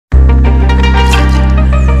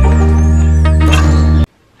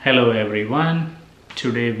Hello everyone.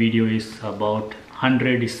 Today video is about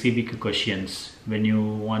 100 civic questions. When you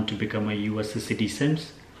want to become a US citizen,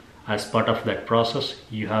 as part of that process,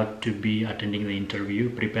 you have to be attending the interview,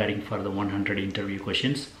 preparing for the 100 interview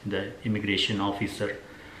questions. The immigration officer,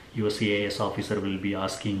 USCIS officer will be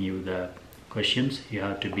asking you the questions. You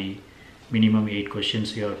have to be minimum 8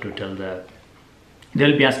 questions. You have to tell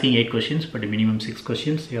they'll be asking 8 questions, but the minimum 6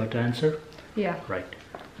 questions you have to answer. Yeah. Right.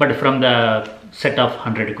 But from the set of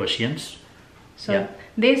 100 questions. So yeah.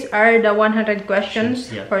 These are the 100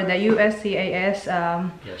 questions yeah. for the USCIS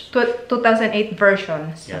Yes. 2008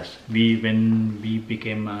 versions. Yes. When we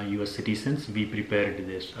became US citizens, we prepared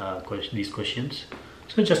these questions.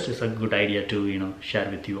 So just as a good idea to share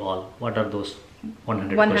with you all what are those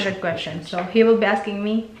 100 questions. So he will be asking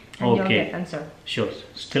me and you'll get answer. Sure.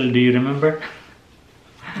 Still, do you remember?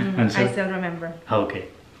 I still remember. Okay.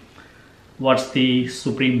 What's the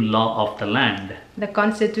supreme law of the land? The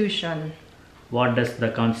Constitution. What does the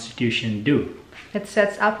Constitution do? It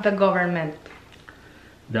sets up the government.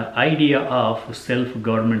 The idea of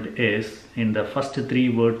self-government is in the first 3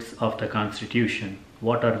 words of the Constitution.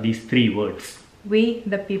 What are these 3 words? We,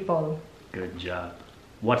 the people. Good job.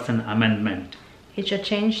 What's an amendment? It's a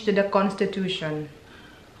change to the Constitution.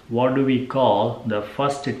 What do we call the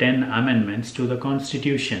first 10 amendments to the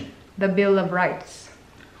Constitution? The Bill of Rights.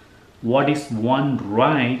 What is one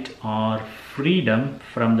right or freedom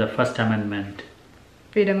from the First Amendment?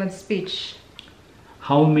 Freedom of speech.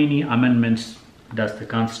 How many amendments does the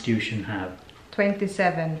Constitution have?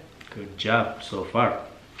 27. Good job so far.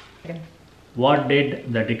 Okay. What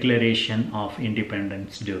did the Declaration of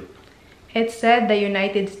Independence do? It said the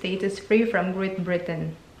United States is free from Great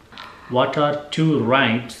Britain. What are 2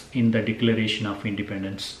 rights in the Declaration of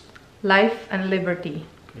Independence? Life and liberty.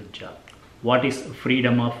 Good job. What is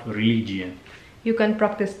freedom of religion? You can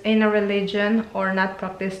practice in a religion or not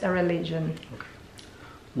practice a religion. Okay.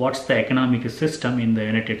 What's the economic system in the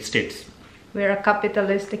United States? We're a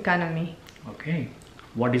capitalist economy. Okay.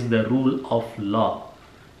 What is the rule of law?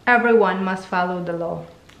 Everyone must follow the law.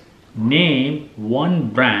 Name one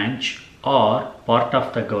branch or part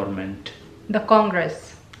of the government. The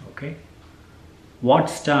Congress. Okay. What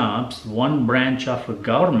stops one branch of a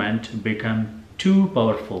government become too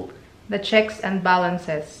powerful? The checks and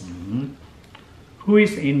balances. Who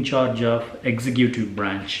is in charge of executive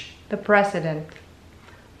branch? The President.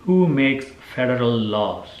 Who makes federal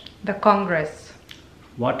laws? The Congress.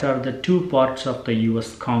 What are the 2 parts of the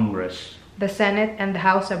US Congress? The Senate and the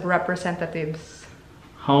House of Representatives.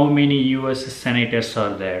 How many US senators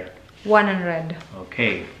are there? 100.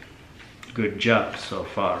 Okay, good job so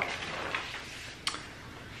far.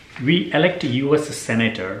 We elect US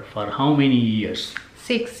senator for how many years?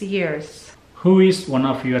 6 years. Who is one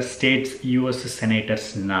of your state's US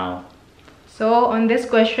senators now? So on these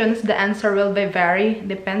questions, the answer will be vary.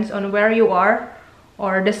 Depends on where you are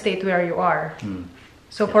or the state where you are.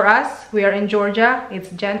 So for us, we are in Georgia. It's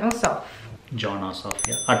John Ossoff. John Ossoff,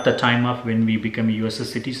 yeah. At the time of when we became a US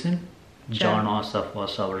citizen, John Ossoff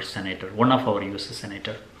was our senator, one of our US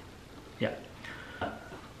senator. Yeah.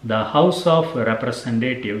 The House of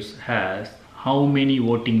Representatives has how many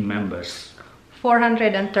voting members?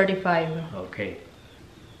 435. Okay.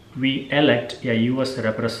 We elect a US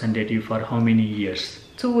representative for how many years?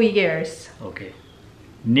 2 years. Okay.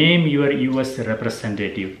 Name your US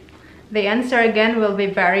representative. The answer again will be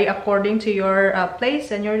vary according to your place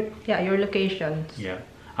and your locations. Yeah.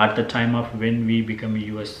 At the time of when we become a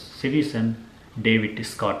US citizen, David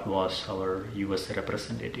Scott was our US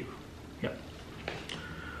representative. Yeah.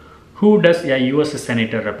 Who does a US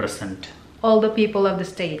senator represent? All the people of the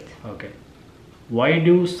state. Okay. Why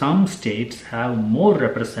do some states have more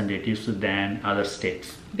representatives than other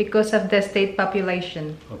states? Because of the state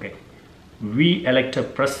population. Okay. We elect a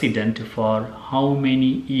president for how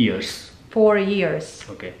many years? 4 years.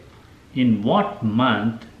 Okay. In what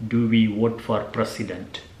month do we vote for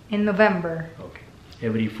president? In November. Okay.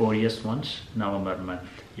 Every 4 years once, November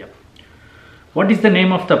month. Yep. What is the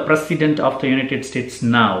name of the president of the United States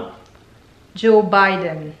now? Joe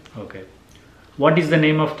Biden. Okay. What is the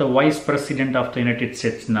name of the vice president of the United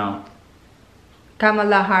States now?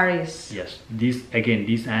 Kamala Harris. Yes.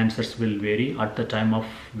 These answers will vary at the time of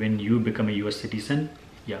when you become a US citizen.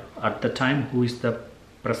 Yeah. At the time, who is the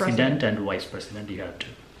president and vice president, you have to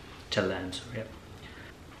tell the answer. Yeah.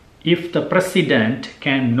 If the president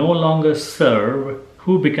can no longer serve,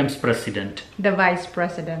 who becomes president? The vice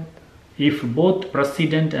president. If both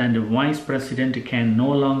president and vice president can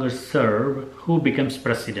no longer serve, who becomes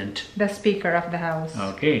president? The Speaker of the House.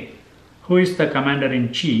 Okay. Who is the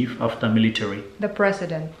commander-in-chief of the military? The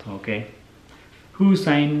President. Okay. Who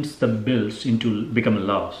signs the bills into become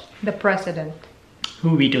laws? The president.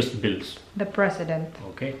 Who vetoes bills? The president.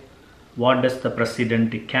 Okay. What does the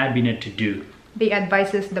president cabinet do? They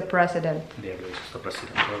advises the president. They advises the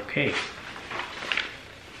president. Okay.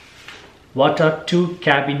 What are two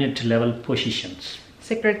cabinet level positions?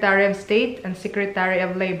 Secretary of State and Secretary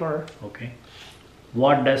of Labor. Okay.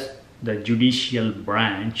 What does the judicial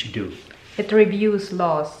branch do? It reviews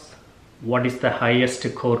laws. What is the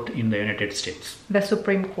highest court in the United States? The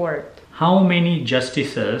Supreme Court. How many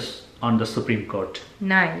justices on the Supreme Court?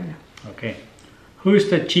 9. Okay. Who is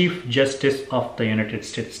the Chief Justice of the United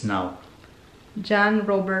States now? John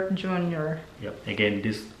Robert Jr. Yep. Again,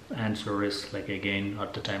 this answer is like again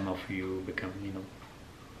at the time of you become,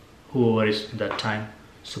 whoever is that time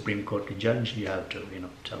Supreme Court judge, you have to,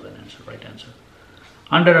 tell the answer, right answer.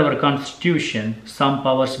 Under our constitution, some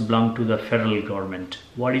powers belong to the federal government.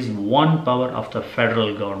 What is one power of the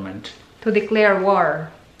federal government? To declare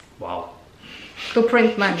war. Wow. To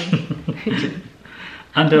print money.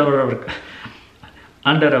 Under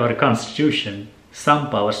our constitution, some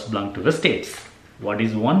powers belong to the states. What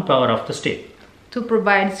is one power of the state? To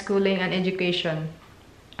provide schooling and education.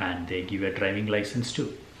 And they give a driving license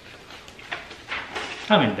too.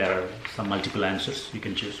 There are some multiple answers. You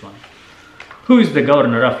can choose one. Who is the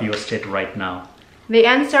governor of your state right now? The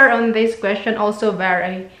answer on this question also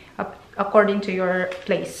vary according to your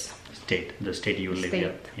place. State, the state you live in.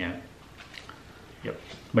 State. Yeah. Yep.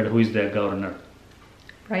 But who is the governor?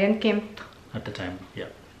 Ryan Kemp. At the time, yeah.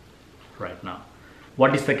 Right now.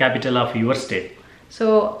 What is the capital of your state?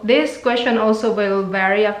 So this question also will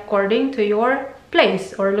vary according to your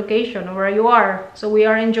place or location where you are. So we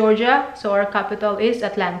are in Georgia, so our capital is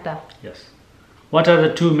Atlanta. Yes. What are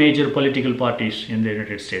the two major political parties in the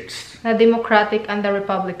United States? The Democratic and the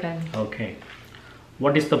Republican. Okay.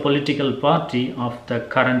 What is the political party of the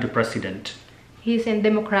current president? He's in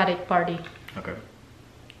Democratic Party. Okay.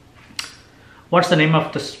 What's the name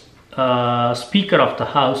of the Speaker of the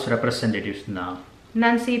House Representatives now?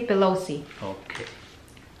 Nancy Pelosi. Okay.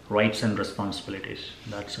 Rights and responsibilities.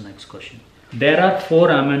 That's the next question. There are 4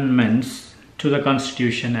 amendments to the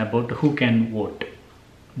Constitution about who can vote.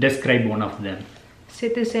 Describe one of them.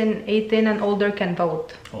 Citizen 18 and older can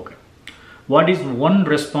vote. Okay. What is one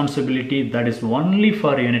responsibility that is only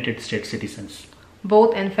for United States citizens?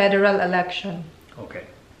 Vote in federal election. Okay.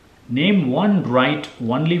 Name one right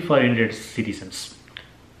only for United citizens.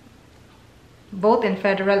 Vote in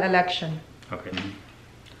federal election. Okay.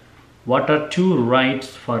 What are 2 rights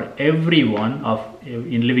for everyone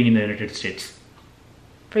in living in the United States?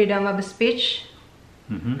 Freedom of speech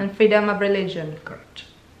and freedom of religion. Correct.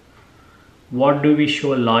 What do we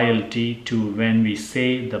show loyalty to when we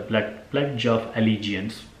say the Pledge of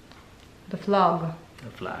Allegiance? The flag. The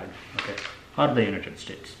flag, okay. Or the United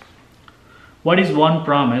States. What is one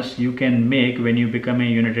promise you can make when you become a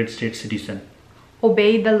United States citizen?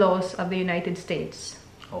 Obey the laws of the United States.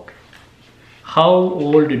 Okay. How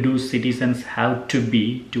old do citizens have to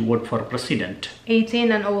be to vote for president?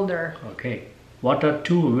 18 and older. Okay. What are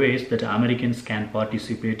 2 ways that Americans can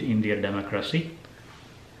participate in their democracy?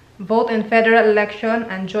 Vote in federal election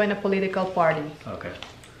and join a political party. Okay.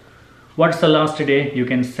 What's the last day you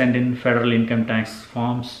can send in federal income tax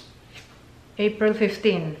forms? April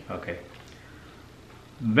 15. Okay.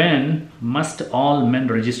 When must all men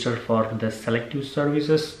register for the selective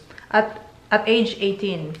services? At age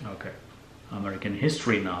 18. Okay. American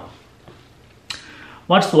history now.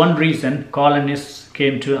 What's one reason colonists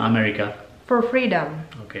came to America? For freedom.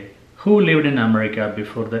 Okay. Who lived in America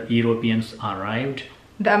before the Europeans arrived?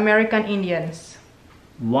 The American Indians.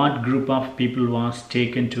 What group of people was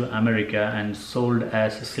taken to America and sold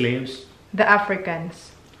as slaves? The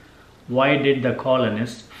Africans. Why did the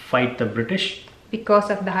colonists fight the British?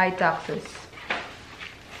 Because of the high taxes.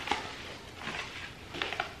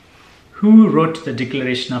 Who wrote the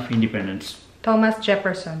Declaration of Independence? Thomas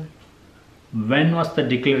Jefferson. When was the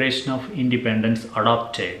Declaration of Independence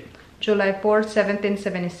adopted? July 4,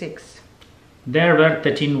 1776. There were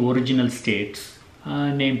 13 original states.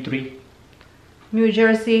 Name 3. New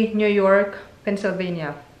Jersey, New York,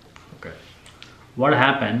 Pennsylvania. Okay. What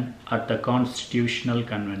happened at the Constitutional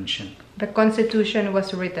Convention? The Constitution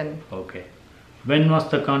was written. Okay. When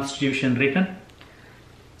was the Constitution written?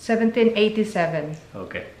 1787.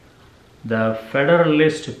 Okay. The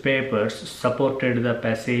Federalist Papers supported the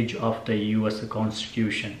passage of the US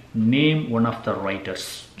Constitution. Name one of the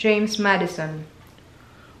writers. James Madison.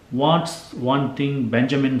 What's one thing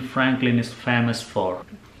Benjamin Franklin is famous for?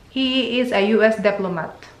 He is a US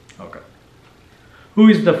diplomat. Okay. Who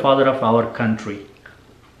is the father of our country?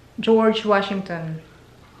 George Washington.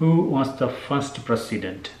 Who was the first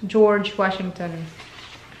president? George Washington.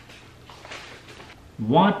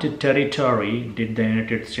 What territory did the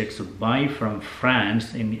United States buy from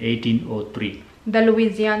France in 1803? The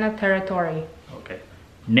Louisiana Territory. Okay.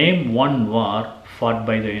 Name one war fought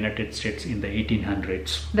by the United States in the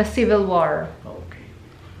 1800s. The Civil War. Okay.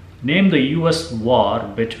 Name the US war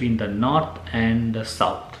between the North and the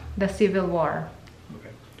South. The Civil War. Okay.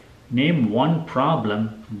 Name one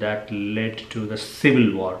problem that led to the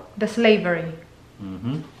Civil War. The slavery.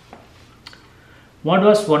 What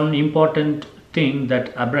was one important thing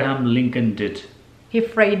that Abraham Lincoln did? He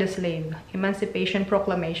freed the slave. Emancipation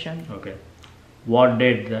Proclamation. Okay. What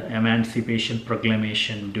did the Emancipation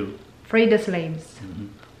Proclamation do? Free the slaves.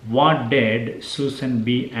 What did Susan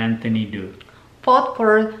B. Anthony do? Fought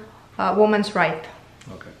for women's right.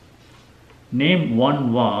 Okay. Name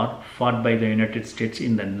one war fought by the United States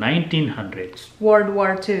in the 1900s. World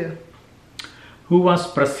War II. Who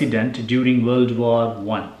was president during World War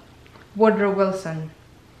I? Woodrow Wilson.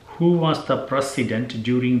 Who was the president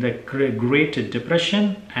during the Great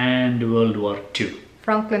Depression and World War II?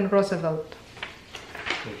 Franklin Roosevelt.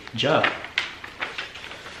 Good job.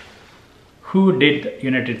 Who did the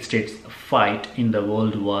United States fight in the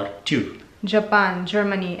World War II? Japan,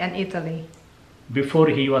 Germany, and Italy. Before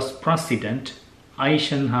he was president,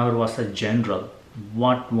 Eisenhower was a general.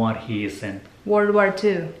 What war he is in? World War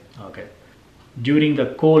II. Okay. During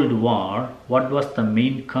the Cold War, what was the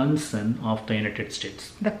main concern of the United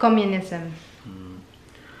States? The communism.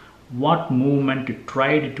 What movement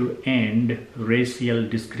tried to end racial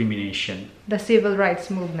discrimination? The Civil Rights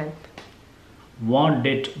Movement. What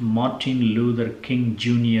did Martin Luther King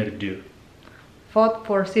Jr. do? Fought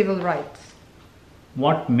for civil rights.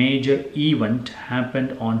 What major event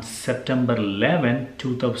happened on September 11,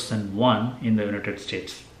 2001 in the United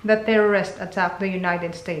States? The terrorist attacked the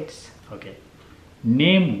United States. Okay.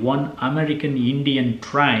 Name one American Indian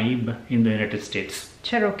tribe in the United States.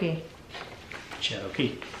 Cherokee.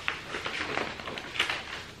 Cherokee.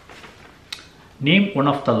 Name one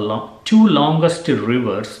of the two longest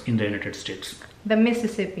rivers in the United States. The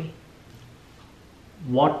Mississippi.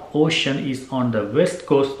 What ocean is on the west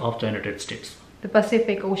coast of the United States? The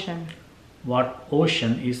Pacific Ocean. What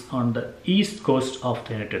ocean is on the east coast of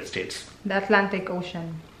the United States? The Atlantic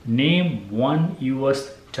Ocean. Name one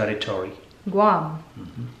US territory. Guam.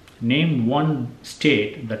 Name one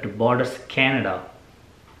state that borders Canada.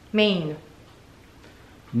 Maine.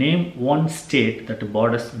 Name one state that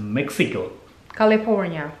borders Mexico.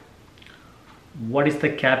 California. What is the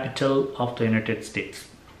capital of the United States?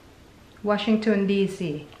 Washington,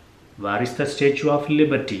 D.C. Where is the Statue of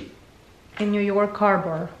Liberty? In New York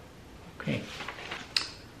Harbor. Okay.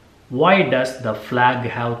 Why does the flag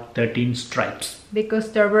have 13 stripes?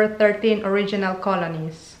 Because there were 13 original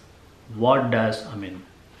colonies. Why does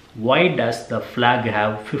the flag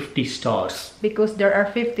have 50 stars? Because there are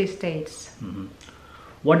 50 states.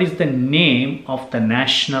 What is the name of the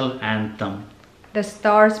national anthem? The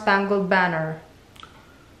Star-Spangled Banner.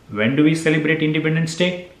 When do we celebrate Independence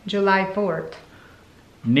Day? July 4th.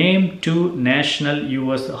 Name two national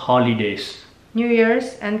US holidays. New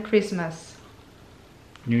Year's and Christmas.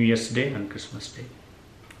 New Year's Day and Christmas Day.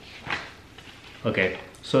 Okay,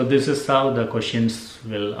 so this is how the questions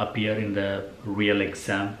will appear in the real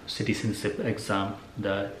exam, citizenship exam.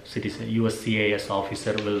 The USCIS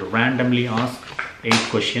officer will randomly ask 8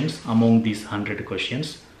 questions among these 100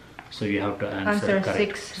 questions. So you have to answer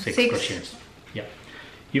correct 6 questions. Yeah.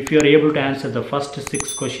 If you are able to answer the first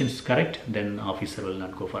 6 questions correct, then officer will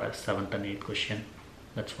not go for a 7th and 8th question.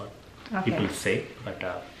 That's what people say.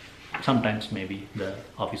 But sometimes maybe the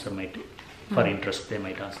officer might, for interest, they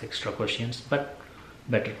might ask extra questions. But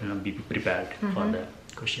better to be prepared for the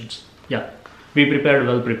questions. Yeah, we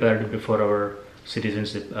well prepared before our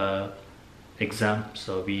citizenship exam.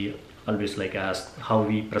 So we always ask how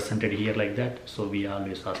we presented here like that. So we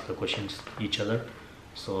always ask the questions each other.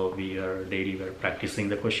 So we're practicing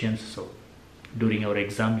the questions. So during our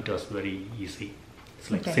exam it was very easy.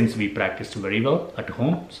 It's since we practiced very well at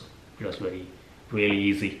home, so it was really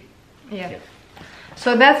easy. Yeah.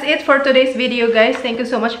 So that's it for today's video, guys. Thank you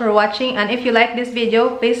so much for watching, and if you like this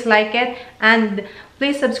video, please like it and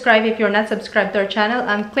please subscribe if you're not subscribed to our channel,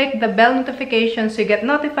 and click the bell notification so you get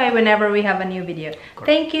notified whenever we have a new video. Correct.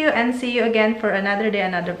 Thank you, and see you again for another day,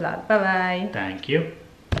 another vlog. Bye bye. Thank you.